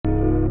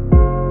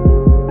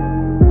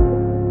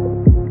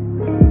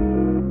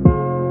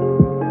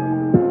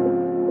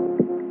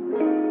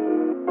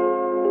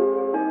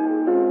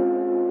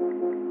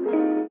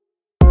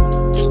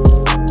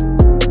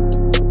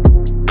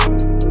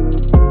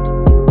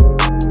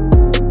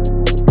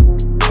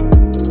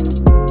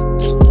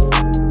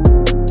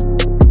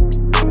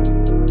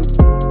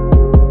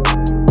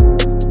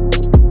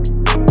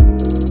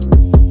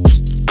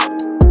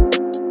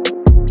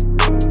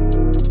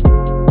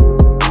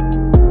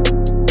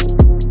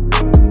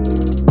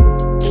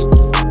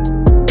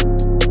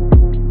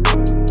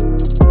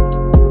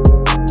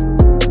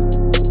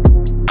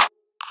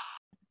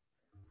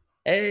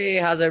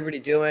how's everybody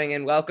doing?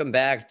 And welcome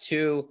back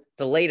to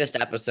the latest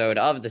episode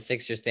of the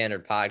Sixers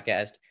Standard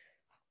Podcast.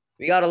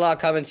 We got a lot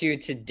coming to you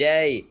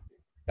today.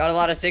 Got a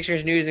lot of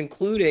Sixers news,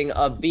 including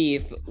a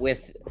beef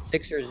with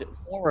Sixers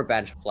former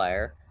bench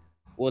player.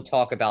 We'll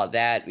talk about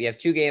that. We have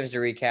two games to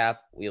recap.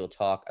 We will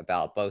talk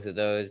about both of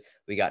those.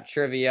 We got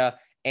trivia,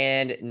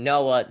 and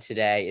Noah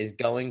today is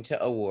going to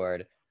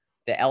award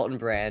the Elton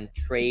Brand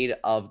Trade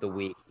of the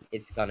Week.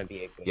 It's going to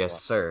be a good Yes, one.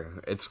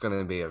 sir. It's going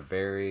to be a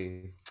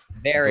very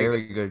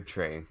Very good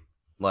trade.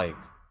 Like,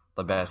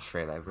 the best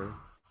trade ever.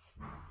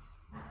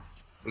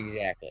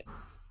 Exactly.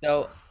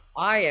 So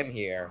I am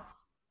here,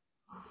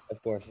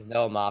 of course, with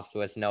Noah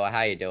Mofswitz. Noah,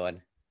 how you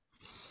doing?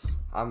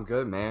 I'm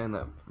good, man.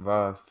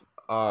 A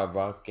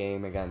rough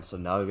game against the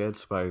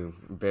Nuggets, but a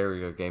very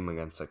good game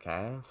against the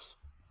Cavs.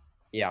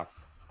 Yeah.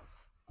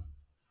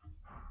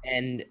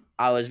 And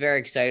I was very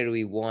excited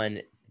we won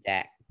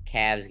that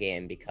Cavs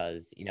game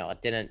because,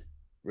 it didn't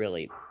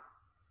really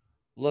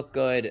look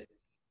good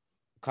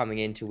coming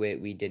into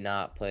it. We did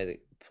not play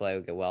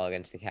well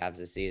against the Cavs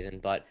this season,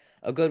 but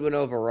a good one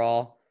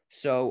overall.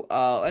 So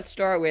let's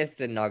start with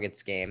the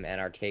Nuggets game and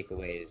our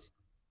takeaways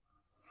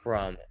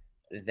from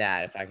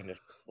that. If I can just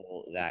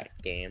pull that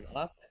game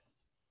up.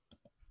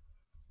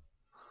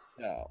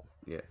 So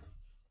Yeah.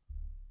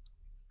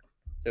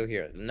 So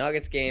here, the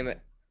Nuggets game.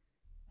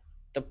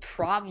 The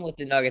problem with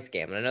the Nuggets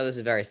game, and I know this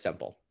is very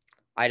simple.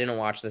 I didn't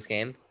watch this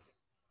game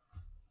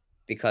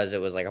because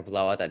it was like a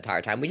blowout the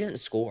entire time. We didn't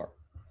score.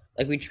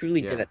 Like we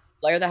truly Yeah. didn't.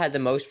 The player that had the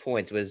most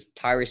points was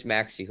Tyrese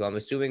Maxey, who I'm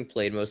assuming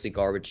played mostly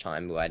garbage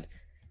time, who had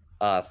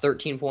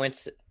 13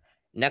 points.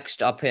 Next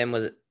to him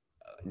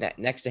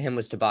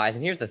was Tobias.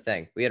 And here's the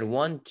thing: we had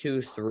 1,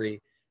 2,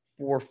 3,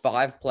 4,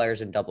 5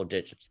 players in double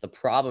digits. The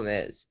problem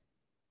is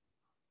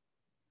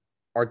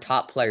our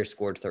top player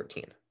scored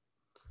 13.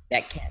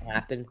 That can't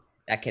happen.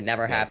 That can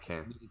never Yeah, it happen.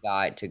 can. We need a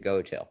guy to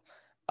go to.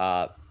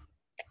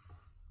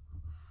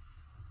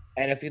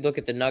 And if you look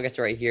at the Nuggets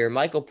right here,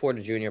 Michael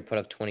Porter Jr. put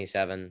up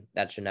 27.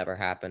 That should never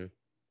happen.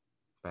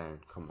 Man,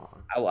 come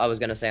on. I was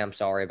going to say I'm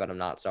sorry, but I'm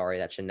not sorry.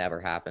 That should never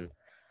happen.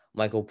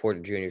 Michael Porter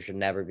Jr. should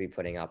never be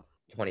putting up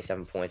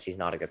 27 points. He's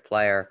not a good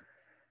player.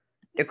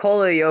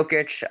 Nikola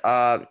Jokic,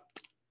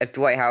 if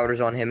Dwight Howard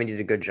was on him, he did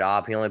a good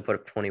job. He only put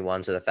up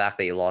 21. So the fact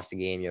that you lost the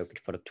game,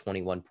 Jokic put up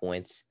 21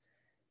 points.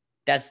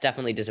 That's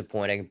definitely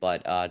disappointing,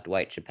 but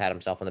Dwight should pat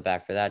himself on the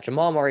back for that.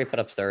 Jamal Murray put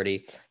up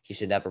 30. He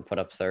should never put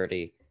up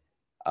 30.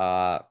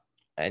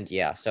 And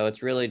yeah, so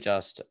it's really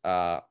just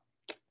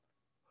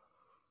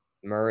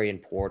Murray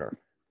and Porter,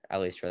 at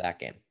least for that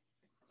game.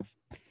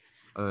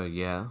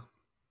 Yeah.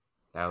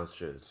 That was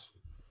just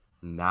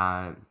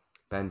not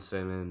Ben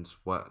Simmons.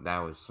 That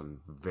was some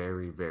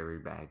very, very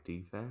bad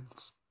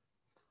defense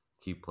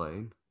he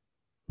played.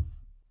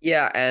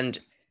 Yeah, and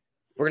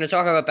we're going to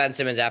talk about Ben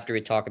Simmons after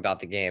we talk about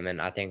the game,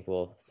 and I think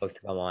we'll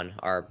both come on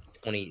our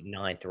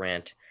 29th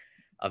rant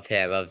of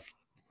him of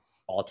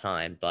all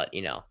time, but,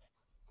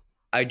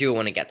 I do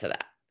want to get to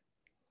that.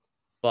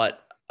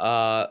 But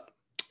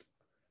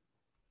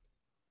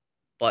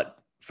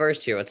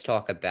first here, let's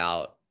talk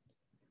about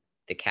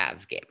the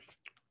Cavs game.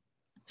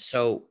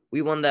 So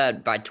we won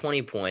that by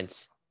 20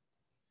 points,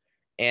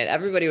 and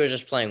everybody was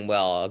just playing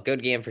well. A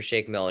good game for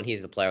Shake Milton.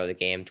 He's the player of the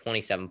game,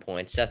 27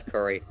 points. Seth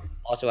Curry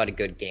also had a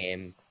good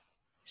game.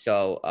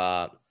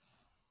 So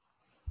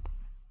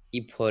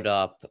he put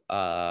up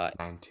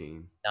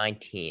 19.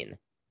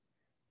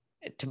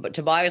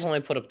 Tobias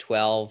only put up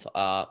 12.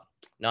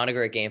 Not a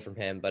great game from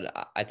him,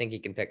 but I think he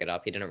can pick it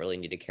up. He didn't really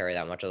need to carry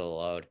that much of the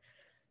load.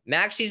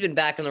 Maxey's been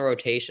back in the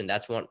rotation.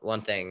 That's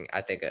one thing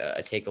I think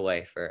a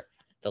takeaway for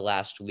the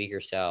last week or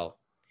so.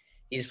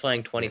 He's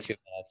playing 22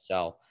 minutes,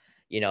 so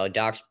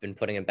Doc's been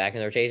putting him back in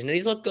the rotation, and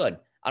he's looked good.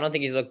 I don't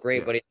think he's looked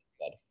great, but he's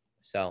looked good.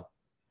 So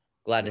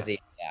glad to see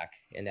him back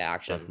in the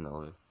action.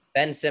 Definitely.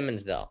 Ben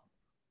Simmons though,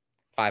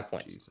 5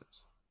 points.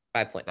 Jesus.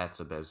 5 points. That's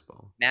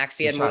abysmal.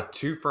 Maxey He had shot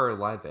 2 for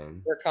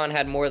 11. Furkan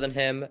had more than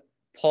him.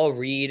 Paul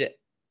Reed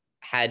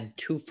had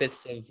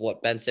 2/5 of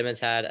what Ben Simmons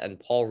had, and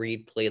Paul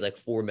Reed played like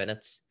 4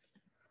 minutes.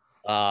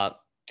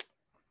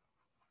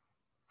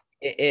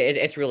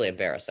 It's really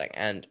embarrassing.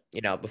 And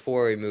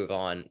before we move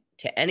on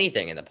to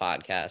anything in the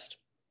podcast,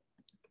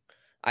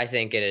 I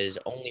think it is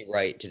only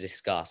right to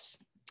discuss.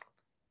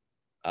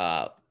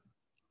 It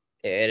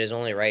is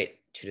only right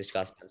to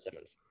discuss Ben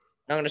Simmons.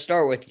 I'm going to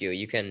start with you.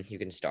 You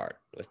can start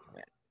with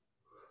me.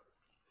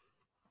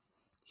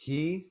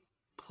 He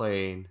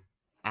played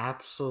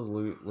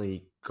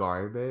absolutely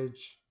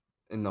garbage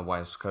in the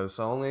West Coast.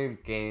 The only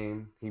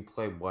game he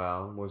played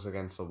well was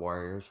against the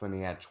Warriors when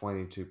he had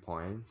 22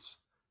 points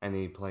and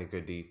he played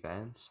good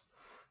defense.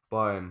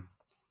 But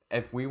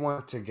if we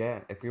want to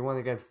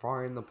get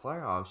far in the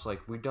playoffs,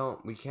 like we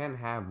can't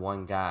have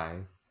one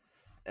guy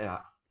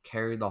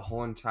carry the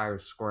whole entire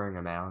scoring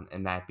amount,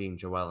 and that being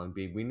Joel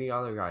Embiid. We need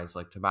other guys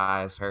like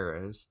Tobias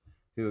Harris,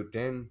 who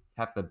didn't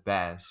have the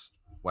best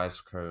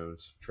West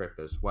Coast trip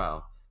as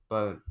well.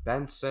 But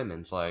Ben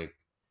Simmons, like,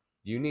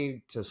 you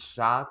need to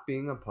stop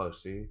being a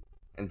pussy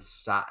and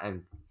stop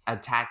and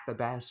attack the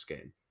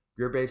basket.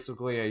 You're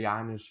basically a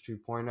Giannis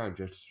 2.0,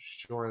 just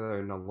shorter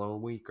and a little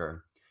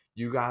weaker.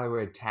 You got to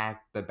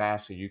attack the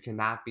basket. You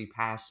cannot be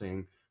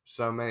passing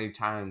so many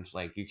times.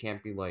 Like, you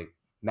can't be like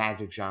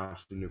Magic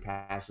Johnson who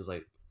passes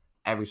like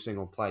every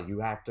single play. You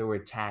have to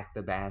attack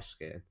the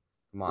basket.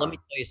 Come Let me on.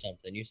 tell you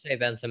something. You say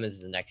Ben Simmons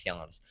is the next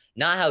Giannis.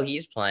 Not how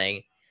he's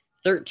playing.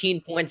 13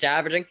 points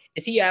averaging.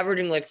 Is he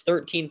averaging like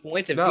 13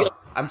 points? It feels No,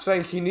 I'm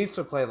saying he needs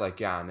to play like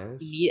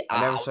Giannis. he,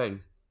 I never said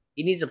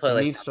he needs to play he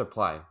like needs to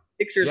play.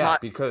 Sixers Yeah,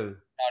 hot because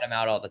shout him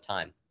out all the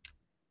time.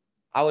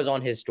 I was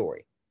on his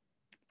story.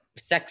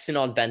 Sexton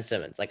on Ben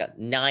Simmons, like a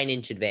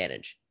 9-inch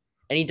advantage.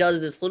 And he does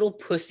this little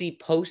pussy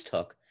post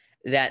hook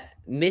that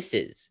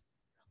misses.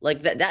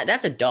 Like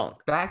that's a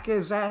dunk. back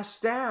his ass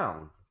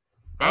down.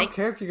 I Thank don't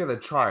care if you're gonna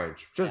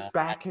charge. you. Just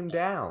back him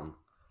down.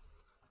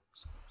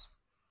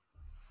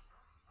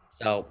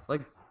 So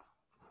Like,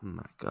 oh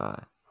my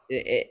god.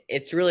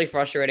 it's really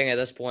frustrating at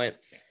this point.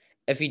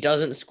 If he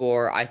doesn't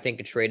score, I think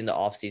a trade in the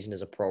offseason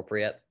is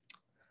appropriate.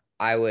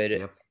 I would,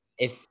 Yep.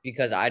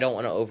 because I don't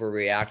want to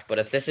overreact, but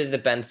if this is the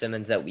Ben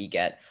Simmons that we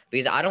get,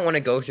 because I don't want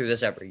to go through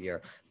this every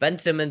year. Ben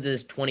Simmons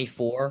is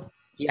 24.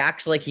 He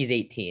acts like he's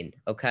 18.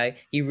 Okay.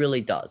 He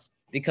really does,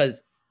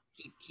 because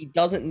he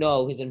doesn't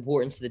know his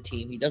importance to the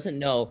team. He doesn't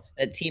know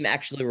that team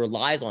actually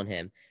relies on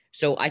him.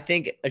 So I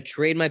think a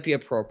trade might be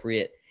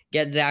appropriate.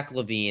 Get Zach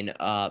LaVine.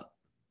 I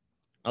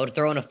would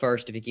throw in a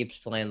first if he keeps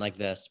playing like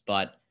this,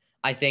 but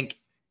I think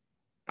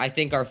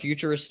our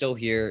future is still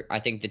here. I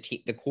think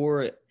the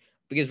core,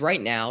 because right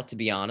now, to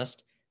be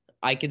honest,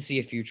 I could see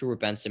a future where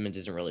Ben Simmons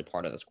isn't really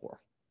part of this core.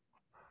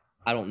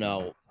 I don't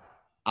know.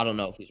 I don't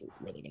know if he's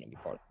really going to be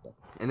part of it.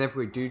 And if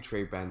we do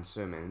trade Ben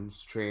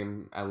Simmons, trade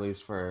him at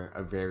least for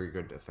a very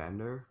good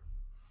defender.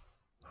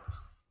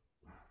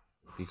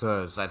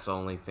 Because that's the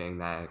only thing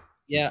that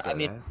he's Yeah, I good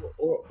mean, at.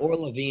 or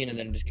Levine, and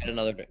then just get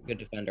another good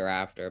defender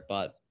after.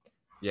 But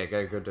Yeah,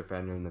 get a good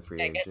defender in the free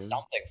yeah, get agent.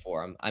 something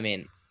for him. I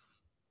mean,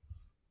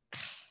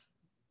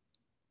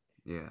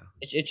 Yeah.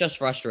 it's just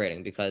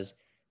frustrating because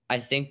I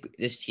think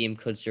this team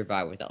could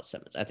survive without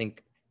Simmons. I We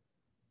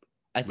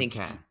think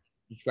can.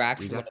 he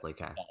detracts We from what definitely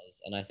can. Embiid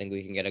does, and I think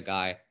we can get a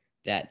guy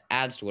that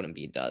adds to what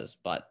Embiid does.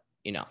 But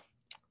Yeah.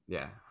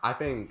 I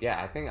think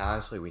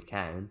honestly we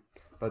can.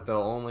 But the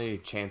only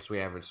chance we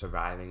have of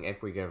surviving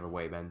if we give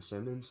away Ben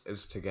Simmons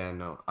is to get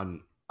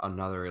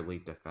another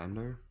elite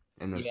defender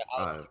in yeah, this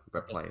I would think this,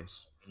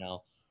 replace.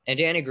 And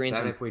Danny Green's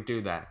Then if we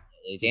do that,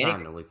 he's Danny. not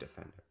an elite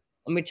defender.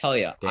 Let me tell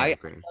you, I Danny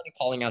Green. started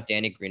calling out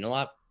Danny Green a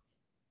lot.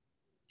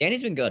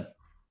 Danny's been good.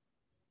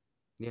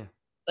 Yeah.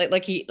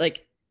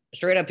 Like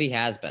straight up he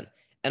has been.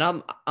 And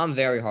I'm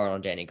very hard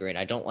on Danny Green.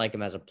 I don't like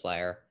him as a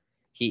player.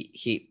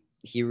 He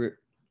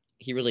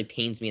really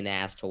pains me in the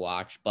ass to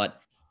watch,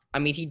 but I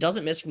mean, he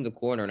doesn't miss from the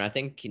corner, and I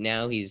think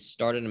now he's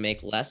starting to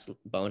make less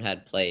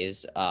bonehead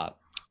plays.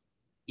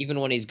 Even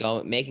when he's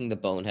making the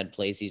bonehead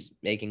plays, he's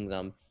making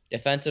them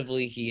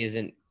defensively. He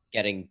isn't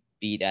getting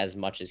beat as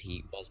much as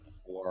he was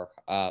before.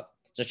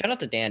 So shout out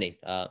to Danny.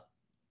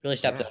 Really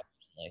stepped Yeah. up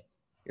recently.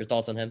 Your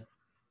thoughts on him?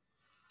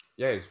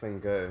 Yeah, he's been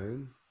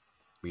good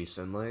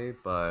recently,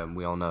 but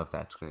we all know if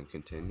that's going to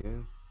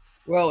continue.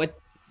 Well, it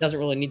doesn't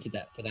really need to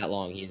that for that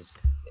long. His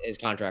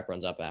contract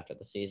runs up after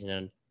the season,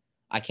 and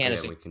I can't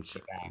assume We can.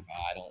 he'll be back.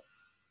 I don't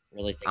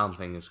really I think. don't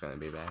think it's going to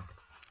be back.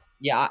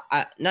 Yeah,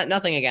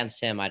 nothing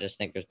against him. I just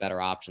think there's better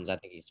options. I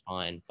think he's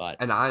fine, but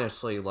And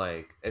honestly,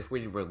 like if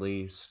we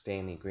release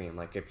Danny Green,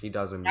 like if he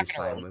doesn't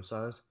resign with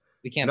us,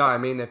 we can't. no, I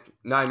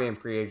mean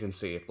free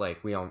agency. If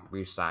like we don't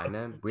resign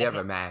him, we have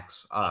a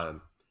max. Yeah.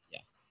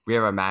 We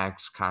have a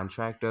max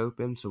contract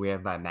open, so we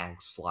have that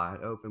max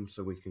slot open,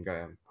 so we can get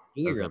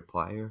a good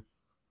player.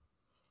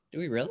 Do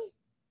we really?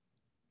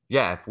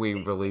 Yeah,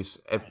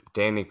 if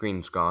Danny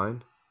Green's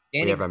gone,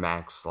 we have a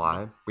max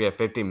slot. We have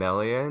 50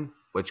 million,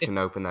 which can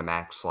open the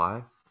max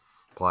slot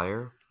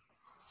player.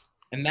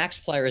 And max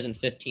player isn't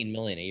 15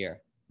 million a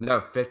year. No,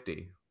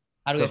 50.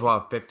 How do we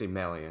have 50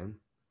 million?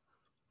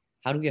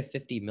 How do we have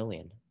 50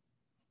 million?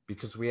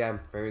 Because we have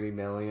 30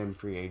 million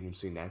free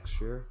agency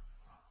next year.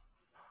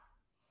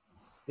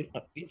 We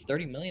have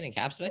 30 million in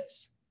cap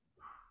space?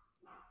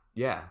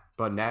 Yeah,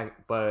 but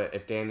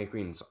if Danny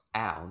Green's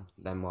out,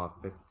 then we'll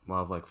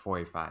have like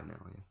 45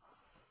 million.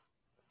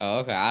 Oh,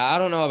 okay. I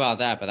don't know about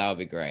that, but that would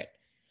be great.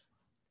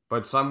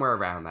 But somewhere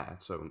around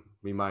that, so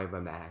we might have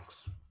a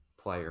max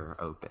player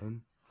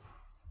open.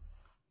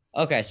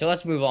 Okay, so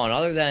let's move on.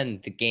 Other than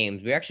the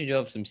games, we actually do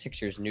have some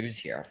Sixers news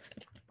here,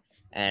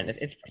 and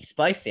it's pretty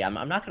spicy. I'm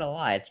not gonna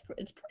lie, it's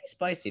pretty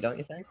spicy, don't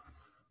you think?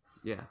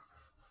 Yeah.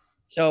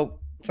 So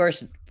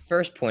first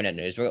point of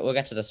news. We'll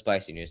get to the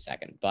spicy news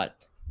second, but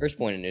first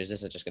point of news.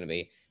 This is just gonna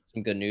be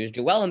some good news.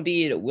 Joel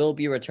Embiid will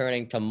be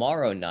returning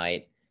tomorrow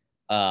night.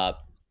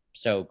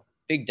 So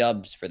big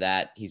dubs for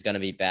that. He's gonna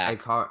be back.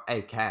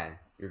 Hey, Kat,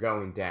 you're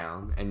going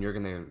down, and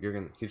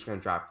he's gonna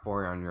drop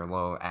 4 on your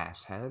low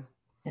ass head.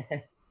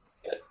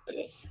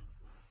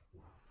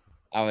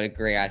 I would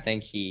agree. I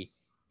think he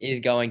is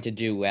going to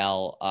do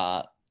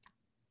well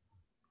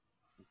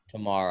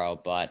tomorrow,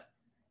 but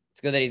It's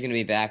good that he's going to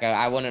be back.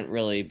 I wouldn't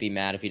really be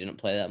mad if he didn't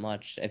play that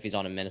much if he's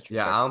on a minutes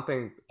Yeah, report I don't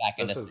think back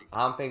into. I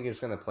don't think he's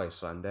gonna play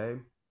Sunday.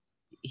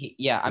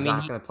 Yeah, I He's mean,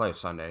 not gonna play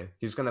Sunday.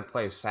 He's gonna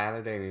play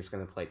Saturday and he's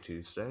gonna play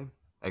Tuesday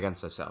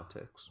against the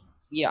Celtics.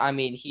 yeah, I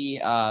mean,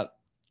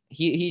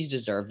 he's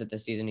deserved it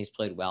this season. He's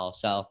played well.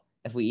 So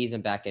if we ease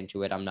him back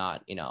into it, I'm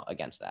not,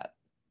 against that.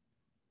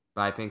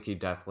 But I think he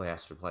definitely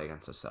has to play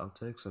against the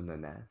Celtics and the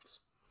Nets.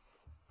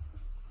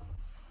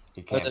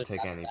 He Or can't those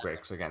take any back-to-back,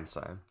 breaks against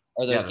them.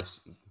 or Yeah, those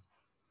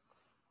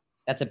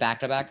that's a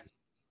back-to-back.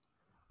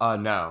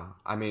 no.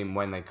 I mean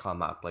when they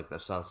come up, like the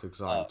Celtics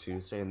are on Oh,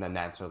 Tuesday and the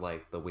Nets are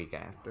like the week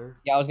after.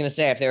 yeah, I was gonna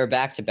say if they were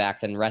back-to-back,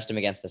 then rest him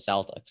against the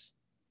Celtics.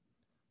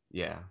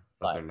 Yeah,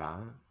 but But they're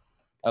not.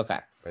 okay.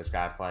 But he's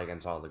gotta play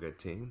against all the good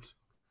teams.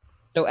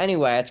 So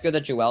anyway, it's good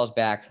that Joel's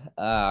back.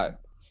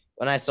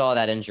 When I saw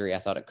that injury, I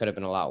thought it could have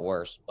been a lot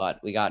worse, but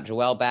we got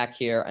Joel back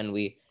here, and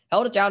we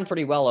held it down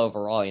pretty well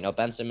overall.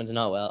 Ben Simmons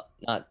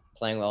not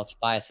playing well.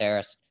 Tobias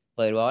Harris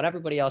played well, and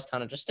everybody else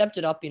kind of just stepped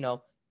it up, a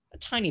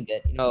tiny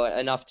bit,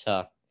 enough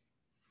to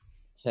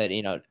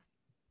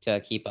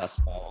keep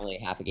us only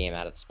half a game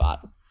out of the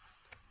spot.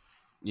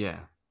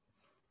 Yeah.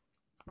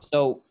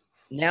 So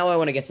now I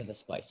want to get to the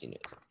spicy news.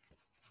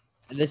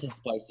 And this is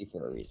spicy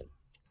for a reason.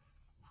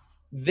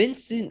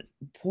 Vincent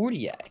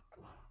Poirier.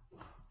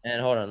 And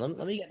hold on,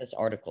 let me get this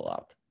article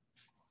up.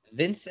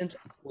 Vincent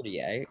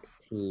Poirier,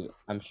 who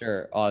I'm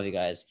sure all of you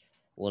guys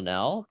will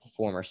know,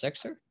 former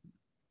Sixer.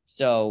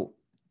 So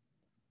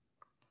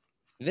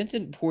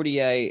Vincent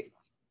Poirier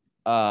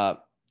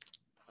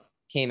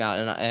came out,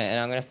 and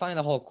I'm going to find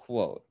the whole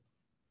quote.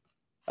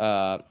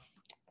 Hold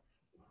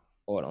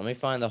on, let me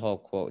find the whole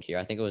quote here.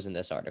 I think it was in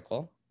this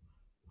article.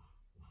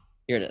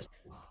 Here it is.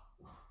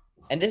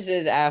 And this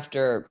is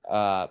after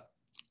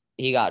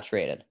he got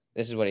traded.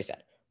 This is what he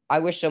said. I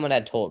wish someone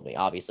had told me,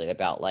 obviously,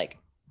 about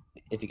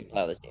if you could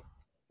play with this team.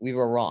 We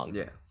were wrong.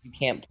 Yeah. You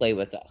can't play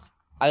with us.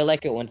 I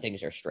like it when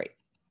things are straight.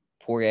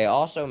 Poirier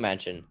also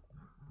mentioned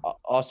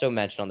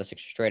on the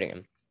Sixers trading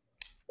him.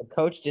 The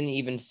coach didn't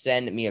even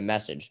send me a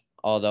message,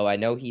 although I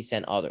know he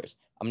sent others.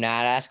 I'm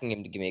not asking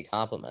him to give me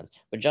compliments,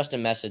 but just a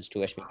message to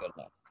wish me good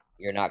luck.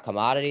 We are not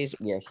commodities.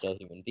 We are still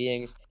human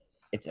beings.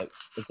 It's a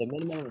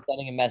minimum of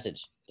sending a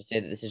message to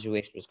say that the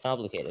situation was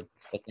complicated,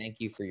 but thank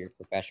you for your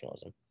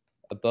professionalism.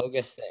 A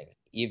bogus thing,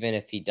 even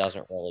if he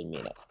doesn't really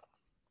mean it.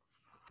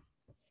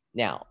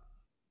 Now,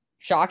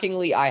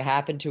 shockingly, I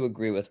happen to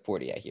agree with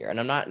Poirier here, and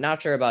I'm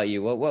not sure about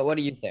you. What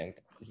do you think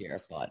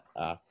here? But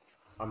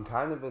I'm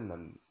kind of in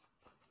the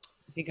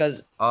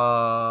because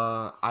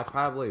I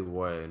probably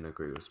wouldn't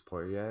agree with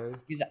Poirier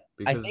I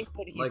because think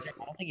what he said,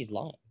 I don't think he's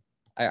lying.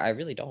 I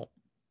really don't.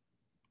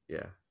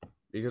 Yeah,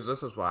 because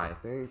this is why I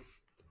think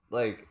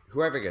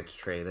whoever gets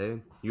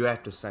traded, you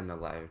have to send a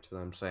letter to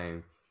them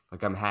saying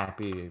I'm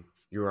happy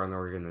you're on the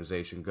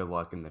organization. Good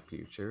luck in the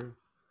future.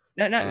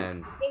 No, it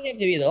doesn't have to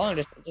be long.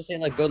 Just say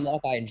good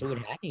luck. I enjoyed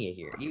having you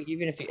here.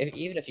 Even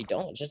if you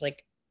don't, it's just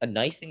a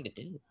nice thing to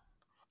do.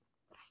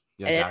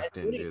 Yeah, Doc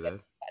didn't do that.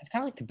 It's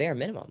kind of like the bare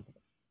minimum.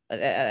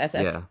 That's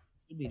what you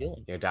should be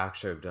doing. Yeah, Doc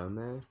should have done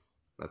that.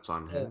 That's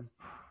on him.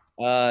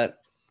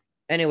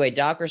 Anyway,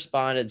 Doc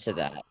responded to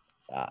that.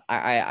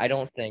 I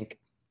don't think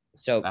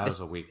so. That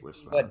was a weak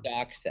response. What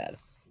Doc said.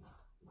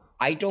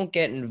 I don't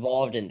get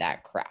involved in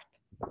that crap.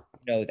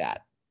 Know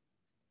that.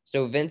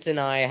 So Vince and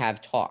I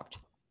have talked.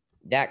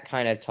 That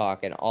kind of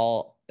talk and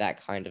all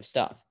that kind of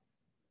stuff.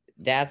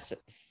 That's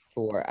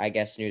for, I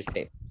guess,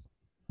 newspaper.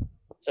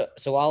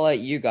 So I'll let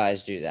you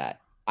guys do that.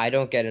 I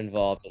don't get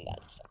involved in that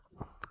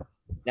stuff.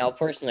 Now,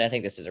 personally, I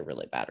think this is a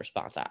really bad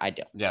response. I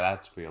do. Yeah,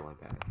 that's really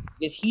bad.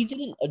 Because he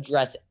didn't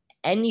address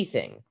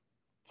anything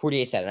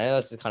Poirier said. And I know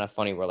this is kind of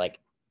funny. We're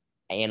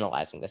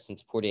analyzing this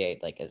since Poirier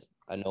is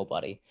a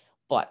nobody.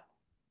 But,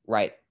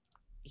 right,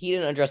 he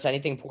didn't address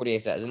anything Poirier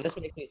says. And this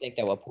makes me think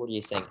that what Poirier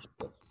is saying is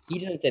true. He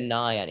didn't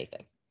deny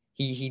anything.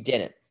 He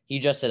didn't. He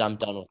just said, I'm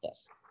done with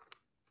this.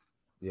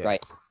 Yeah.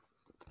 Right.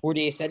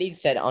 Poirier said he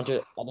sent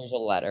others a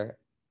letter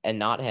and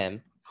not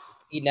him.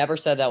 He never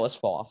said that was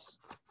false.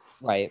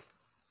 Right.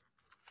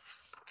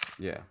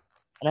 Yeah.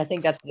 And I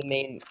think that's the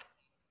main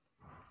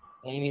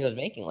claim he was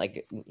making,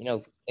 thinking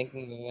of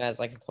him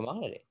as a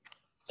commodity.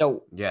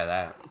 So yeah,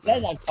 that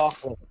says I've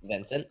talked with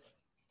Vincent.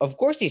 Of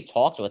course he's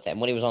talked with him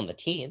when he was on the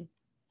team.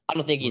 I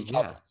don't think he's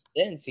talked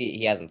since.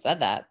 He hasn't said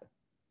that.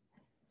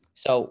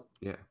 So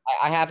yeah,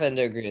 I happen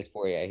to agree with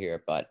Poirier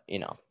here, but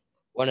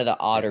one of the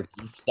odder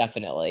beats,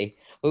 definitely.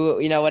 Who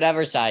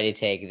whatever side you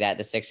take, that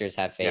the Sixers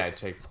have faced. Yeah, I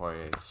take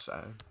Poirier's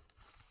side.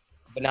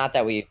 But not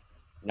that we've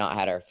not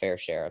had our fair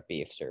share of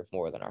beefs or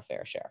more than our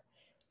fair share.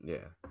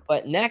 Yeah.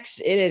 But next,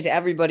 it is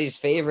everybody's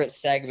favorite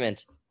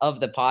segment of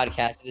the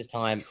podcast. It is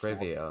time.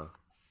 Trivia.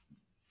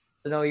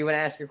 So, no, you want to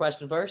ask your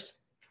question first?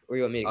 Or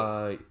you want me to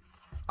go?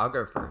 I'll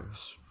go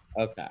first.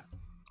 Okay.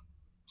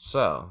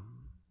 So,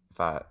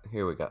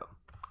 here we go.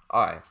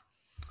 All right.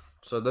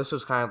 So, this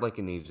is kind of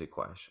an easy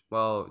question.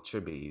 Well, it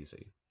should be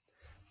easy.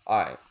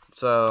 All right.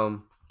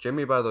 So,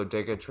 Jimmy Butler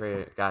did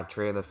got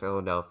traded to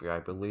Philadelphia, I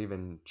believe,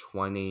 in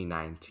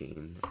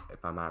 2019,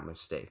 if I'm not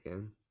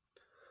mistaken.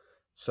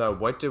 So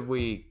what did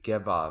we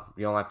give up?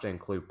 You don't have to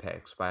include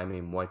picks, but I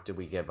mean, what did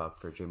we give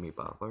up for Jimmy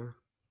Butler?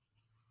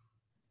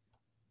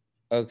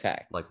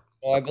 Okay. Like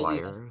So the I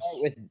believe I'll start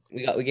players?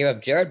 with we gave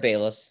up Jared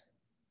Bayless,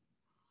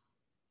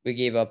 we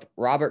gave up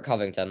Robert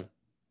Covington,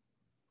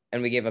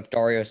 and we gave up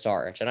Dario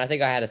Saric. And I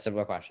think I had a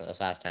similar question this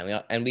last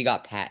time. We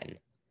got Patton.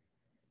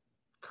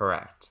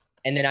 Correct.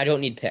 And then I don't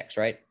need picks,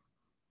 right?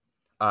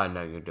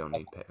 No, you don't Okay.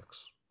 need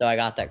picks. So I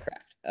got that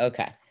correct.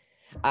 Okay.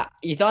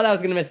 You thought I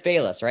was gonna miss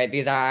Bayless, right?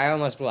 Because I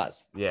almost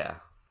was. Yeah.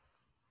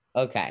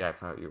 Okay. Yeah, I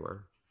thought you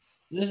were.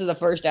 This is the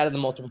first out of the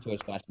multiple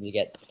choice questions. You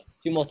get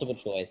two multiple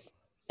choice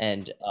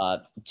and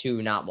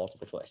two not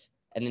multiple choice.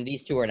 And then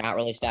these two are not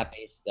really stat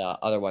based. The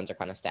other ones are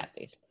kind of stat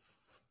based.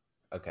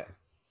 Okay.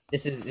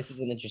 This is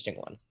an interesting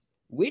one.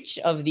 Which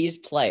of these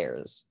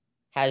players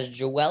has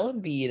Joel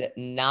Embiid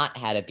not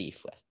had a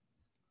beef with?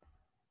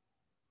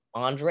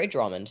 Andre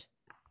Drummond,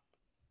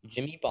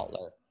 Jimmy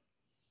Butler,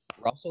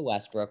 Russell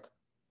Westbrook,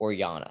 or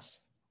Giannis?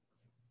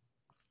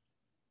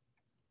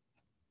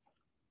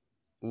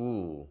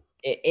 Ooh.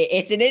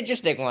 It's an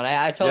interesting one. I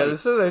Yeah, told you.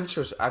 this is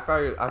interesting. I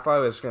thought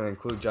it was gonna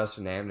include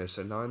Justin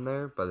Anderson on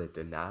there, but it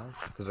did not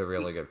because they're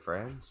really good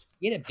friends.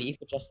 You had a beef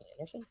with Justin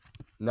Anderson?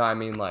 No, I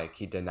mean like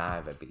he did not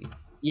have a beef.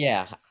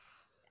 Yeah.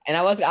 And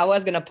I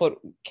was gonna put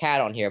Cat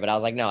on here, but I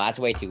was like, no, that's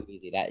way too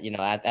easy.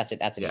 That's it.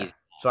 That's an Yeah. easy.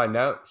 So I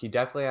know he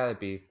definitely had a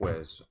beef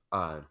with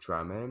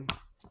Drummond.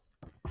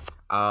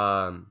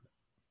 Um,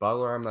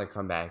 Butler, I'm gonna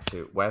come back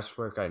to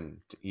Westbrook.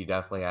 And he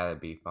definitely had a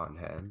beef on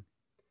him.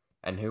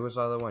 And who was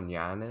the other one?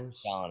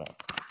 Giannis.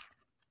 Giannis.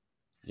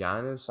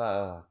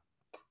 Giannis.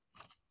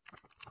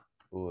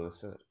 Ooh,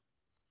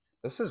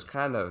 this is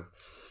kind of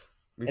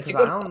It's a because I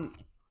good. don't.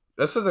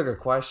 This is a good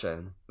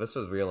question. This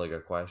is a really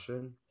good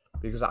question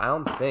because I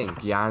don't think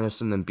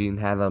Giannis and Embiid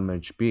had that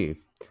much beef.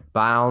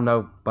 But I don't know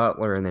if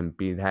Butler and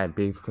Embiid had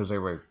beef because they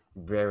were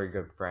very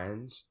good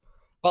friends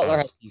Butler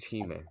has as beef.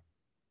 teammates.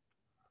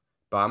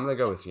 But I'm gonna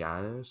go with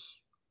Giannis.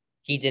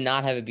 He did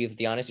not have a beef with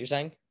Giannis. You're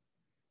saying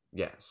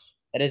Yes.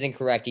 that is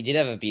incorrect. He did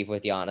have a beef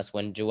with Giannis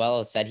when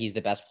Joel said he's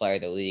the best player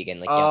in the league,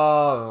 and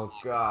Oh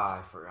God,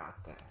 I forgot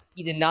that.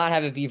 he did not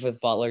have a beef with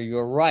Butler. You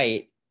were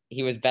right.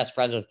 He was best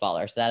friends with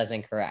Butler, so that is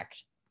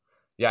incorrect.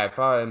 Yeah, I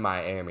thought in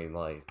Miami,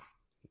 like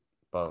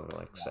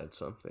Butler, said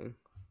something,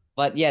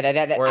 But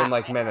yeah, or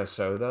in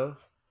Minnesota.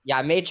 yeah,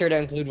 I made sure to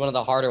include one of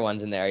the harder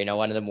ones in there.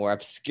 One of the more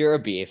obscure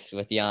beefs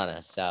with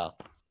Giannis. So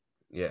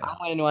Yeah. I'm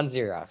winning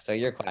 1-0. So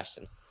your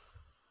question.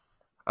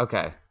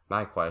 Okay,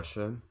 my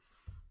question.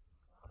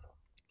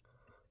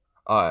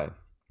 All right.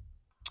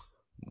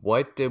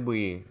 What did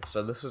we?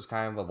 So this is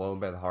kind of a little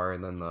bit harder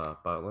than the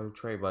Butler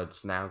trade, but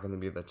it's now going to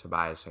be the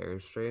Tobias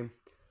Harris trade.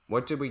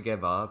 What did we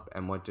give up,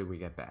 and what did we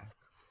get back?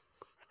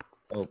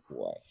 Oh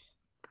boy.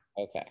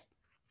 Okay.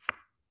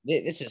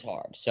 This is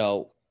hard.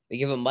 So we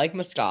give up Mike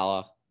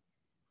Muscala.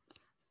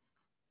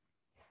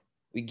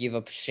 We give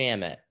up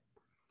Shamit.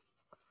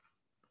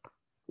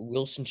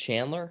 Wilson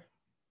Chandler.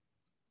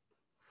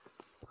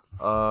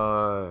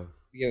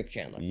 We give up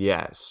Chandler.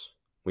 Yes,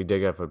 we did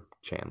give up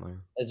Chandler.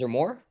 Is there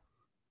more?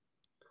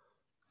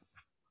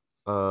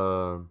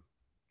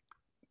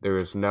 There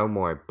is no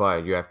more,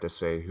 but you have to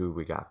say who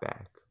we got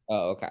back.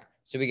 Oh, okay.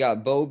 So we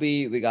got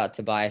Bobby, we got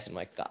Tobias, and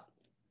Mike Scott.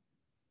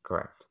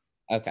 Correct.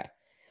 Okay.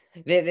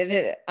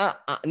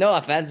 No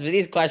offense, but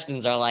these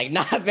questions are like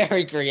not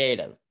very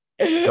creative.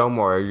 Don't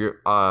worry.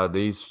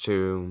 These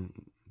two,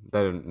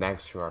 the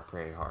next two are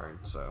pretty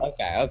hard. So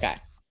Okay.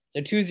 So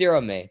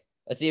 2-0 me.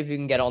 Let's see if you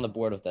can get on the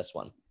board with this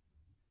one.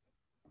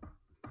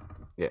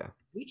 yeah.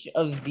 Which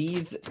of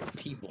these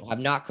people have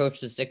not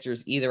coached the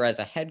Sixers either as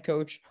a head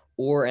coach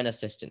or an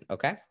assistant?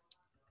 Okay.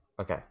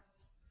 Okay.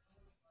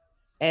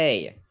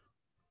 A.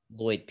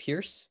 Lloyd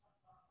Pierce.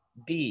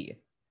 B.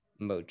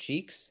 Mo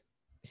Cheeks.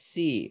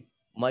 C.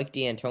 Mike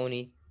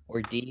D'Antoni. Or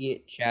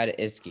D. Chad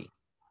Iskey.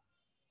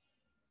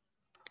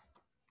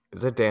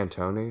 Is it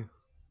D'Antoni?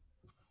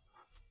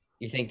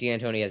 You think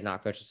D'Antoni has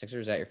not coached the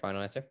Sixers? Is that your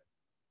final answer?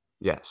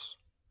 Yes.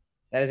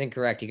 That is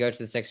incorrect. He coached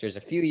the Sixers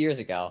a few years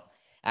ago,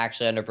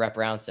 actually under Brett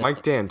Brown's system.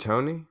 Mike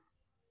D'Antoni?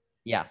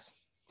 Yes.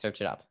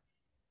 Search it up.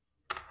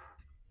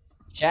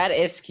 Chad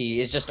Iskey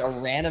is just a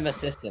random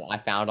assistant I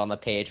found on the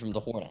page from the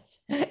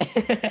Hornets.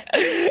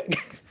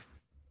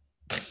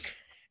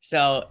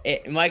 So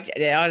Mike,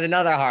 that was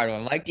another hard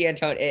one. Mike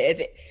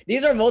D'Antoni.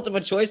 These are multiple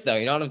choice though.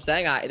 You know what I'm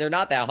saying? They're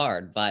not that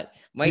hard, but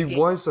He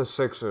was the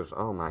Sixers.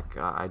 Oh my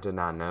God, I did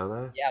not know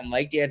that. Yeah,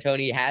 Mike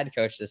D'Antoni had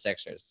coached the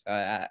Sixers.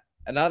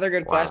 Another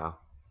good question. Wow,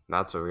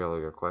 that's a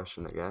really good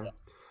question again.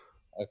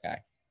 Okay,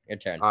 your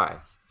turn. All right,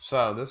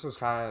 so this is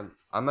kind of.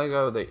 I'm gonna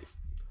go the.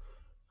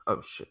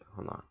 Oh shit!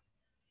 Hold on.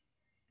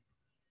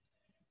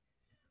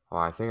 Oh,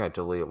 I think I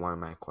deleted one of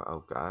my.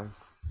 Oh God.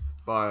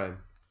 But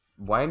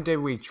when did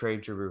we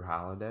trade Jrue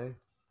Holiday?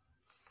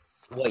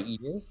 What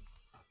year?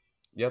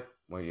 Yep.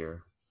 What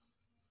year?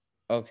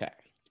 Okay.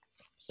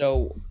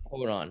 So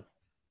hold on.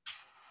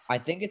 I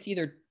think it's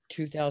either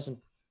 2000.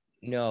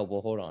 No,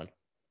 well, hold on.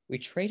 We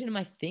traded him,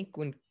 I think,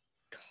 when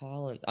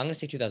I'm gonna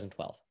say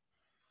 2012.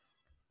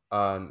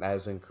 That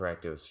is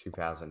incorrect. It was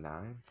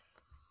 2009.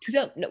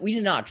 No, we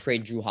did not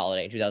trade Drew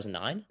Holiday in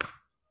 2009.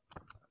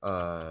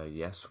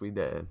 Yes, we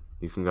did.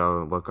 You can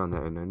go look on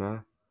the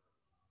internet.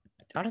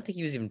 I don't think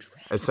he was even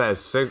drafted. It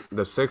says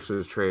the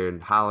Sixers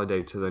traded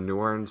Holiday to the New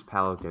Orleans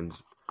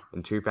Pelicans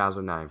in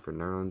 2009 for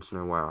Nerlens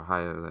Noel.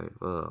 Highlight.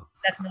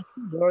 That's not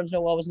true. Nerlens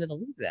Noel wasn't in the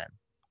league then.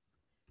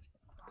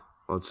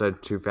 Well, it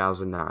said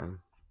 2009.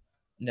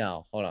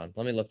 No, hold on.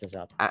 Let me look this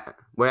up.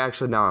 Wait,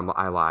 actually, no,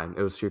 I lied.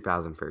 It was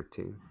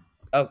 2013.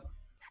 Oh,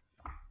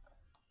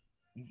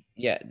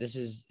 yeah.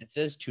 It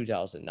says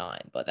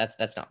 2009, but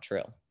that's not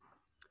true.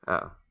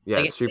 Oh, yeah,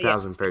 it's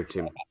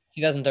 2013.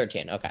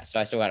 2013. Okay, so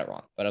I still got it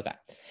wrong, but okay.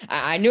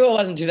 I knew it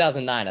wasn't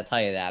 2009. I'll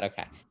tell you that.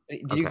 Okay.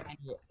 Did you find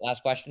your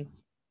last question?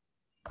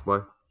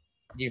 What?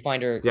 Did you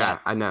find her? Yeah,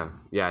 I know.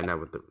 Yeah, I know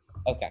what the.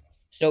 Okay,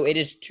 so it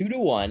is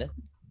 2-1.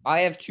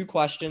 I have 2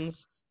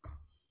 questions,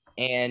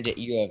 and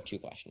you have 2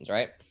 questions,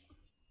 right?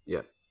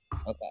 Yeah.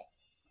 Okay.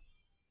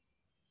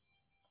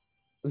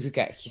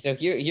 Okay. So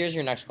here's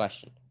your next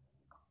question,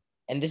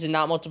 and this is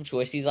not multiple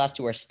choice. These last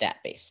 2 are stat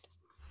based.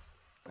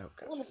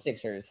 Okay. One of the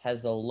Sixers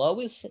has the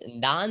lowest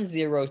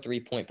non-zero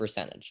 3-point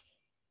percentage.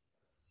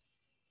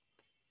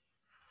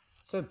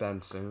 Is it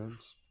Ben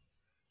Simmons?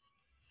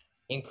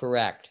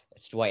 Incorrect.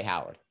 It's Dwight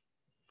Howard.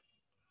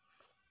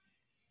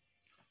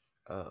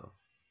 Oh.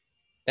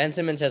 Ben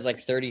Simmons has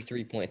like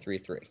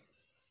 33.33.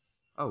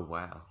 Oh,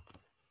 wow.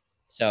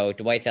 So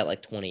Dwight's at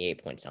like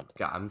 28 point something.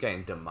 God, I'm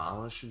getting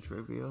demolished in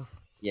trivia.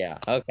 Yeah.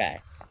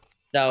 Okay.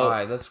 So. All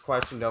right, this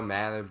question don't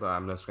matter, but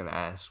I'm just gonna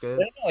ask it.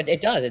 No, it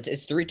does.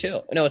 It's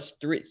 3-2. No, it's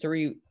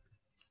 3-3.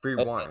 3-1.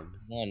 Okay.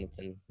 1. It's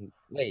in.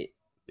 Wait.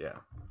 Yeah.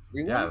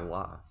 3-1. Yeah, a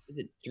lot. Is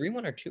it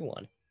 3-1 or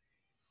 2-1?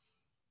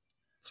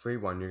 It's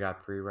 3-1. You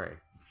got 3 right.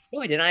 No,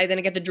 I didn't. I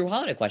didn't get the Drew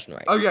Holiday question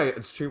right. Oh yeah,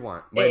 it's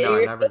 2-1. Wait, no,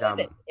 I never got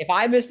one. If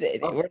I missed it,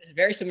 we're in a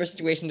very similar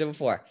situation to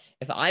before.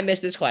 If I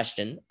miss this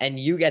question and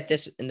you get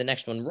this in the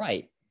next one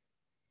right,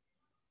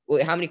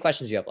 well, how many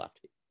questions do you have left?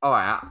 Oh,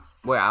 I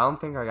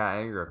don't think I got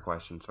any of your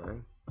questions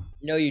right.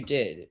 No, you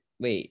did.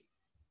 Wait,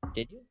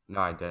 did you? No,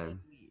 I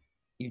didn't.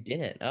 You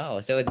didn't. Oh,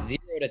 so it's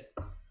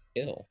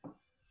 0-2.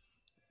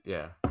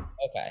 Yeah.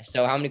 Okay,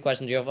 so how many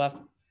questions do you have left?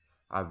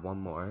 I have one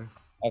more.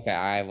 Okay,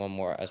 I have one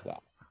more as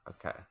well.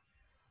 Okay.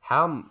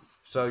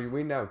 So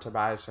we know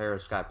Tobias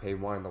Harris got paid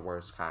one of the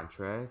worst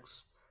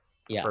contracts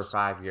for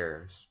 5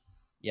 years.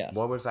 Yes.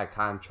 What was that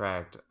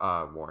contract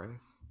worth?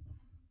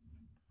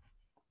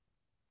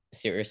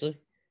 Seriously?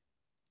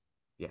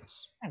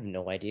 Yes. I have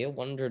no idea.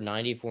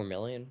 194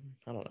 million?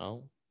 I don't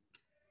know.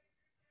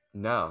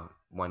 No,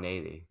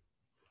 180.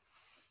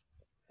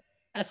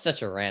 That's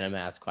such a random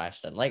ass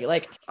question.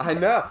 Like I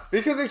know,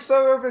 because they're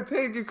so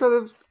overpaid. You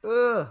could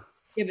have.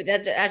 Yeah, but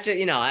that's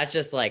just, that's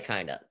just like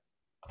kind of,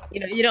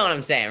 you know what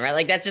I'm saying, right?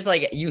 Like that's just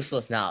like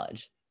useless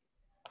knowledge.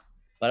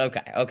 But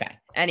okay.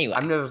 Anyway,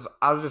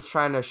 I was just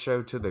trying to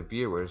show to the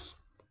viewers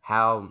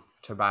how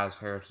Tobias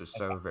Harris is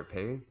so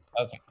overpaid.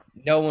 Okay,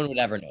 no one would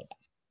ever know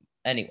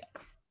that. Anyway,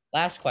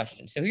 last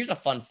question. So here's a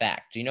fun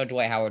fact. Do you know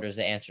Dwight Howard was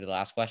the answer to the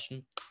last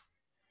question?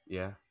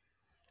 Yeah.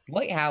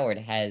 Dwight Howard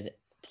has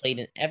played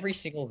in every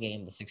single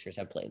game the Sixers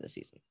have played this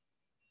season.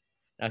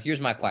 Now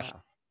here's my question.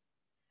 Wow.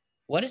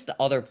 What is the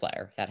other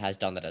player that has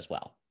done that as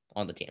well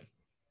on the team?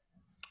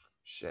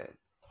 Shit.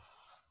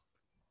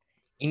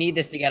 You need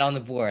this to get on the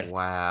board.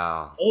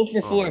 Wow.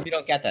 0 for 4 if you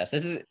don't get this.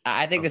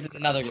 I think this is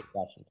another good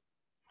question.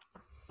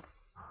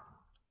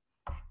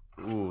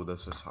 Ooh,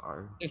 this is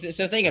hard.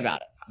 So think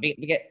about it.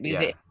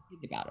 Think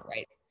about it,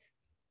 right?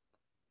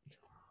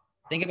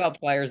 Think about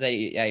players that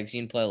you've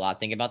seen play a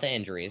lot. Think about the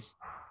injuries.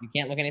 You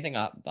can't look anything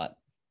up, but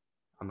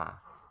I'm not.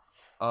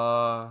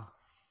 Oh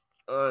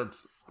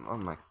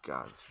my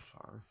God, this is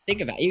hard.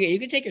 Think about it. You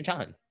can take your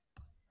time.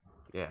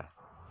 Yeah.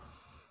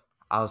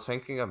 I was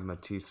thinking of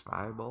Matisse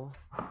Thybulle,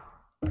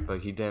 but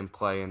he didn't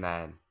play in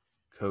that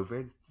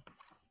COVID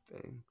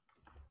thing.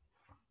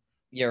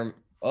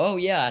 Oh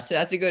yeah,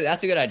 that's a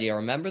good idea.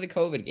 Remember the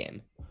COVID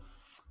game.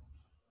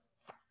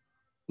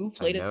 Who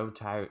played it?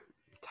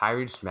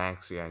 Tyrese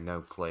Maxey, I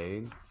know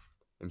played.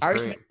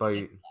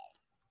 But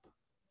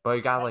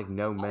he got like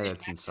no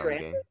minutes in some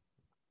game.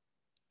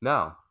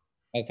 No.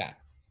 Okay.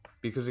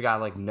 Because he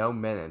got like no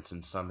minutes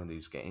in some of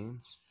these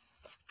games.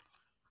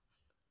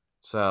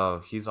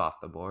 So he's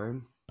off the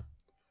board.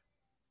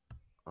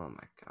 Oh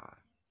my God.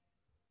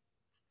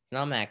 It's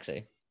not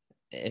Maxey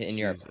in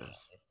your opinion.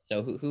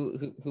 So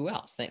who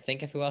else?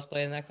 Think of who else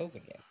played in that COVID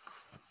game.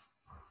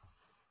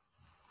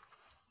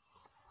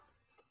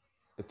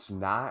 It's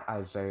not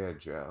Isaiah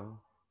Joe.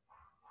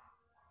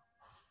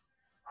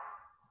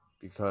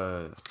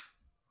 Because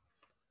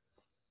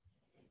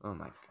oh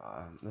my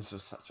God, this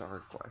is such a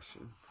hard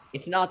question.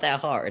 It's not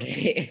that hard.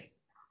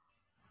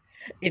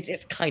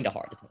 It's kind of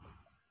hard.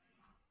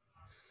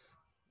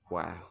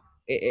 Wow.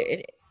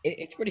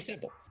 It's pretty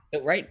simple.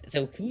 So, right?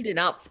 So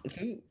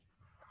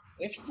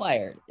which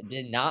player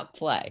did not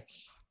play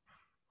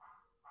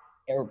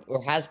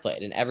or has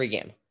played in every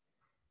game?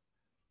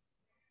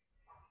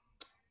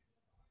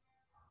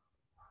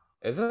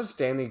 Is this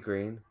Danny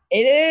Green?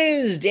 It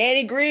is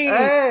Danny Green.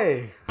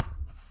 Hey,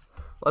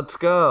 let's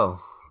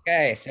go.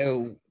 Okay,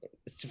 so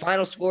it's the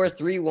final score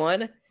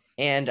 3-1,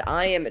 and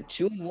I am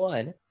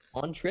 2-1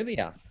 on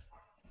trivia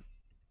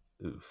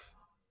Oof.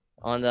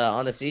 on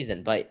the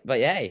season. But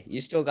hey, you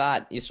still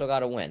got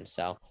a win.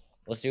 So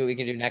we'll see what we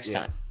can do next Yeah.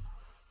 time.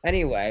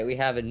 Anyway, we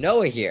have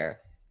Noah here.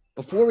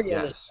 Before we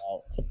end the Yes.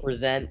 show, to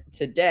present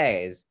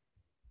today's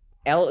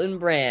Elton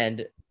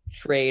Brand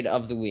trade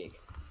of the week.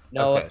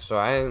 Noah, Okay, so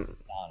I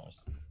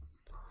honors.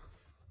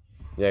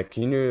 yeah.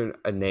 Can you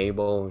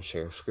enable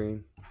share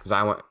screen? Because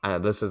I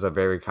want. This is a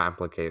very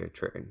complicated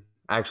trade.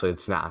 Actually,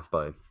 it's not,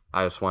 but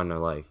I just want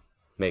to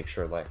make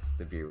sure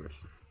the viewers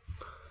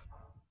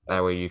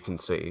that way you can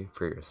see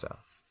for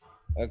yourself.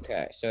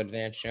 Okay, so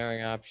advanced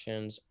sharing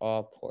options,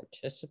 all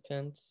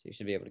participants. You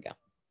should be able to go.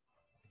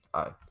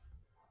 Uh,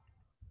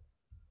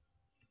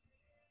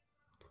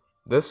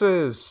 this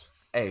is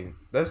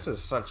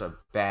such a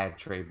bad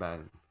trade,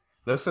 man.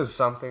 This is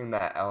something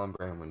that Ellen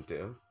Brand would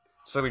do.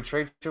 So we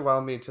trade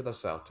Joel Embiid to the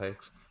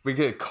Celtics. We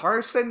get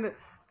Carson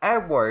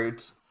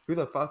Edwards. Who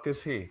the fuck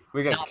is he?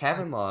 We get Not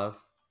Kevin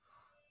Love,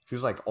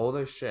 who's old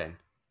as shit,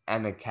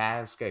 and the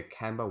Cavs get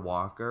Kemba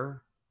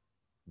Walker.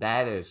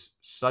 That is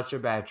such a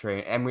bad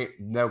trade, and we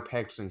no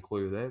picks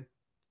included,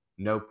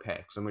 no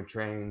picks, and we're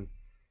trading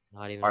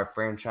not even. our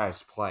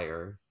franchise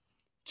player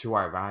to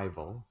our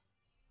rival.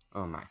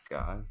 Oh my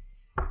god,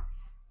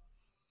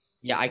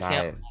 Yeah, I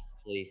can't that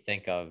possibly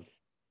think of.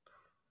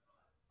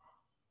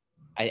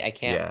 I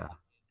can't yeah.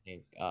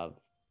 think of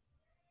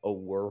a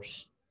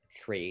worse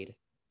trade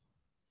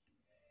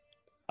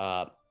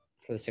uh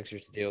for the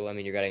Sixers to do. I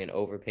mean, you're getting an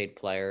overpaid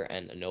player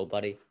and a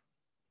nobody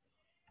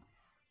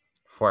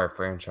For a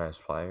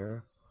franchise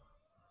player.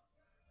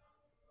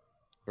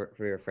 for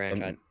your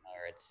franchise It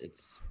player.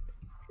 It's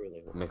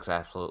truly makes horrible.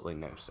 absolutely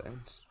no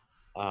sense.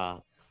 Uh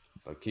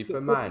But keep who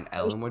in who mind, posted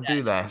Ellen would that?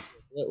 do that.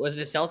 Was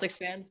it a Celtics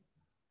fan?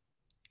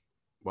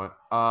 What?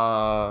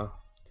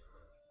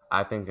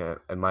 I think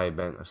it might have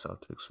been a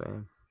Celtics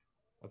fan.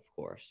 Of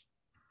course.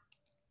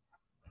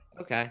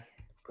 Okay.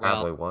 Well,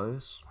 Probably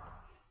was.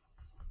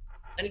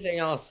 anything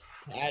else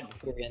to add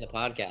before we end the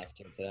podcast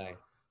here today?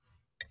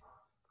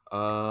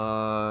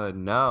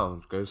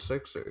 No. Go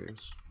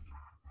Sixers.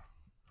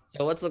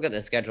 So let's look at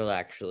the schedule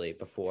actually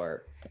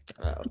before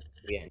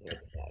we end here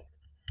today.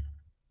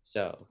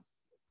 So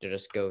to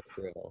just go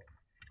through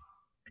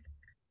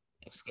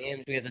next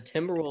games, we have the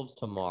Timberwolves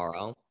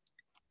tomorrow.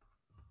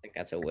 I think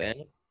that's a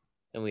win.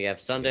 Then we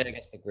have Sunday Yeah.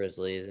 against the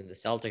Grizzlies and the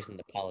Celtics and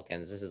the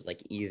Pelicans. This is like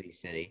easy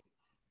city.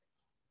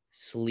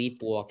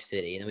 Sleepwalk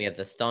City. And then we have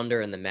the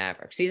Thunder and the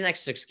Mavericks. These next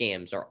 6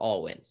 games are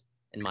all wins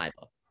in my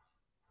book.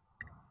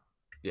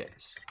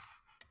 Yes.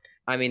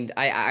 I mean,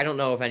 I don't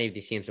know if any of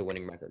these teams are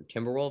winning record.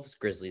 Timberwolves,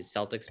 Grizzlies,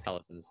 Celtics,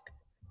 Pelicans.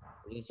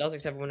 Do the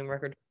Celtics have a winning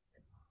record?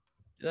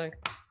 Do they?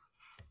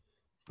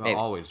 But Maybe.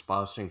 always,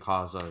 Boston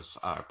causes us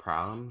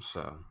problems,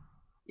 so.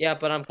 Yeah,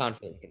 but I'm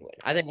confident we can win.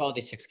 I think all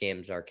these 6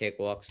 games are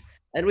cakewalks.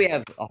 And we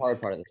have a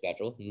hard part of the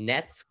schedule.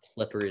 Nets,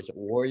 Clippers,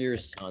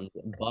 Warriors, Suns,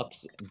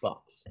 Bucks.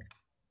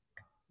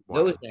 Wow.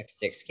 Those next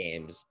 6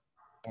 games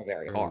are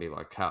very They're going hard. to be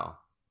like hell.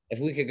 If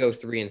we could go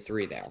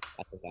 3-3 there,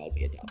 I think that would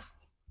be a dub.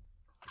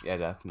 Yeah,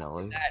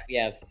 definitely. That we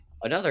have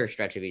another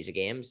stretch of easy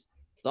games.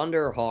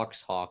 Thunder,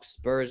 Hawks,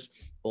 Spurs,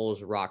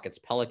 Bulls, Rockets,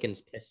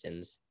 Pelicans,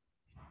 Pistons.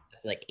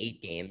 That's like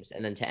 8 games.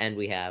 And then to end,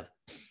 we have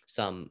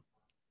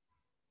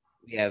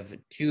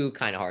 2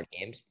 kind of hard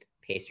games,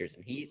 Pacers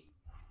and Heat,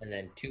 and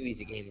then 2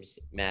 easy games,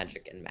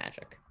 Magic and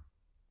Magic.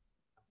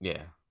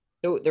 Yeah.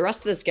 So the rest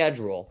of the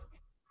schedule,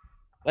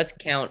 let's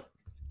count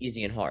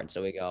easy and hard.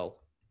 So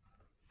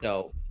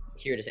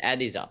here, just add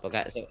these up.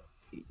 Okay. So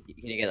can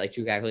you get like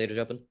 2 calculators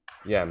open?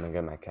 Yeah, I'm going to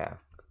get my cap.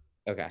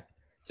 Okay.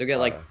 So get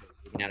like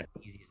you can add up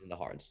the easies and the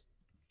hards.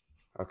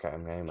 Okay,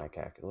 I'm getting my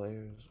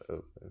calculators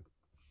open.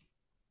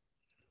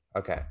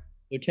 Okay.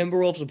 So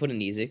Timberwolves will put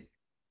an easy,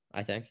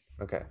 I think.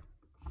 Okay.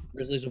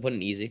 Grizzlies will put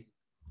an easy.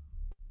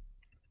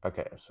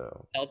 Okay,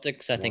 so.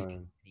 Celtics, I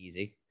think,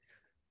 easy.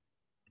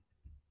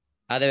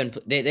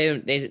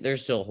 They're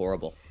still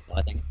horrible.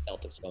 I think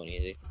Celtics going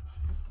easy.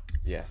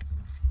 Yeah.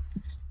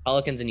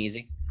 Pelicans an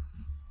easy.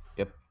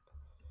 Yep.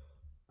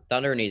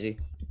 Thunder an easy.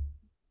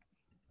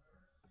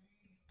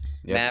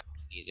 Yep. Mavericks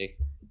easy.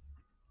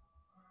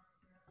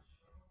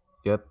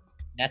 Yep.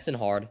 Nets and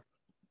hard.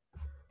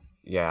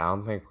 Yeah, I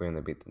don't think we're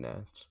gonna beat the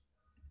Nets.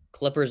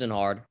 Clippers and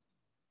hard.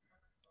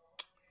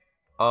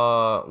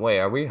 Wait,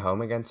 are we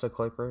home against the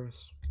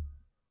Clippers?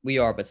 We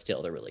are, but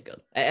still, they're really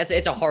good.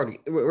 It's a hard,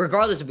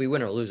 regardless if we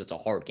win or lose, it's a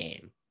hard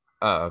game.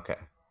 Oh, okay.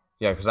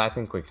 Yeah, because I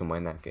think we can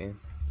win that game.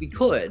 We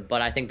could,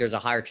 but I think there's a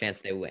higher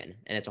chance they win,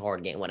 and it's a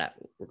hard game,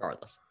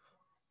 regardless.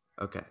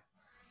 Okay.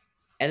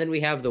 And then we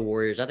have the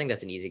Warriors. I think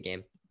that's an easy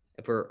game.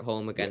 If we're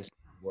home against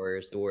the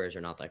Warriors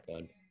are not that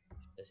good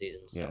this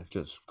season. So. Yeah,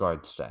 just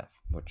guard staff.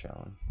 We're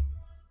chilling.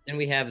 Then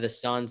we have the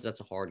Suns. That's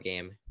a hard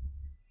game.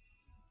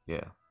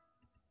 Yeah.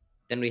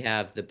 Then we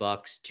have the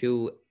Bucks.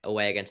 2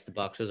 away against the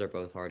Bucks. Those are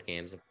both hard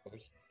games, of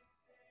course.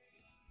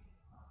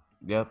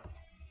 Yep.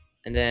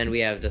 And then we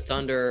have the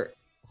Thunder,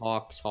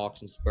 Hawks,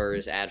 and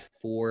Spurs. Add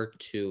 4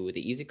 to the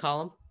easy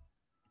column.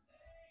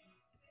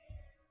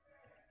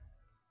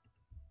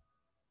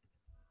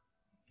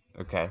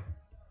 Okay.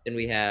 Then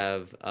we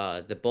have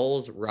the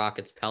Bulls,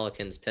 Rockets,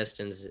 Pelicans,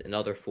 Pistons,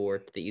 another 4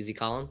 to the easy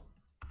column.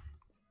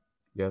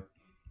 Yep.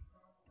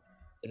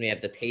 Then we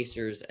have the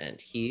Pacers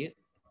and Heat.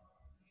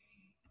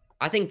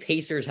 I think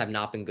Pacers have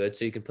not been good,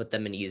 so you can put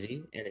them in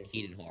easy, and then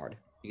Heat and hard,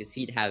 because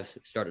Heat have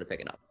started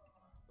picking up.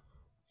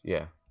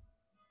 Yeah.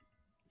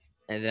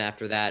 And then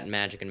after that,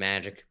 Magic and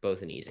Magic,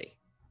 both in easy.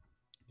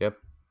 Yep.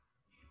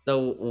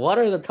 So what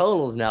are the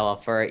totals now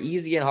for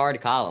easy and hard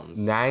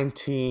columns?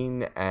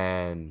 19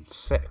 and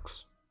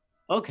 6.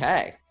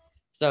 Okay.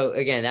 So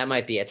again, that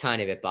might be a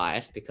tiny bit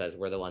biased because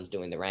we're the ones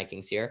doing the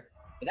rankings here,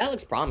 but that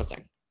looks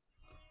promising.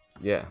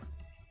 Yeah.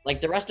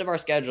 Like the rest of our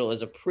schedule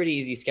is a pretty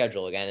easy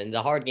schedule again, and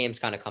the hard games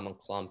kind of come in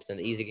clumps and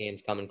the easy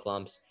games come in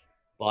clumps.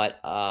 But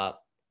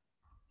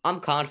I'm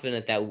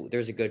confident that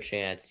there's a good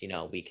chance,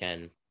 we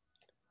can.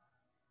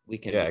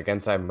 Yeah,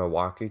 against that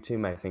Milwaukee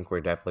team, I think we're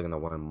definitely gonna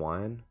win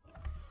one.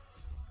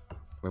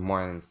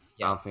 I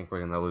don't think we're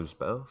gonna lose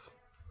both.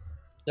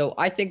 So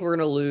I think we're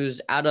gonna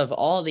lose out of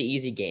all the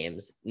easy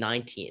games,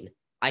 19.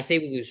 I say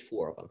we lose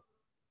 4 of them.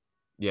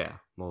 Yeah,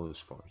 we'll lose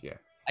 4. Yeah.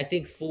 I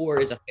think 4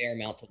 is a fair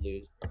amount to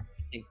lose. I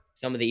think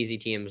some of the easy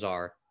teams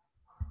are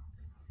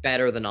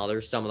better than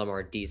others. Some of them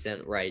are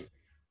decent, right?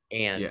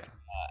 And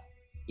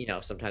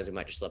sometimes we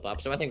might just slip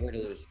up. So I think we're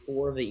gonna lose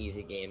 4 of the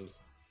easy games,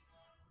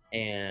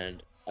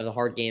 and of the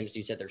hard games,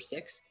 you said there's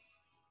 6.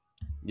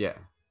 Yeah.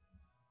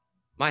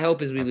 My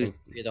hope is we lose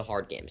 3 of the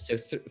hard games. So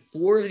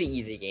 4 of the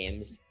easy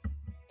games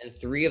and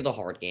 3 of the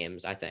hard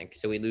games, I think.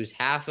 So we lose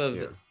half of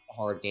the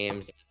hard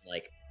games and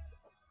like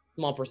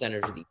small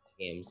percentage of the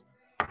games.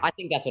 I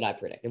think that's what I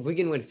predict. If we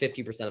can win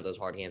 50% of those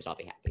hard games, I'll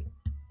be happy.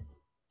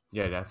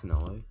 Yeah,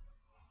 definitely.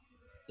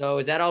 So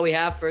is that all we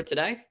have for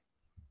today?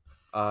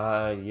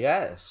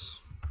 Yes.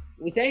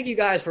 We thank you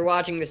guys for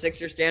watching the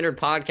Sixer Standard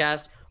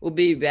podcast. We'll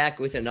be back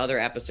with another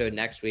episode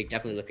next week.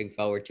 Definitely looking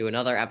forward to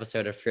another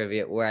episode of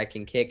Trivia where I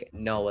can kick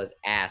Noah's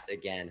ass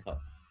again.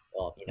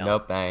 Well,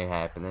 Nope, that ain't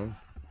happening.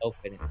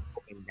 Hoping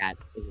that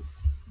isn't.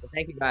 So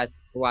thank you guys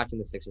for watching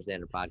the Sixer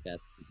Standard podcast.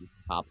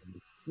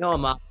 Noah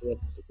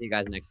Moskowitz. See you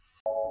guys next week.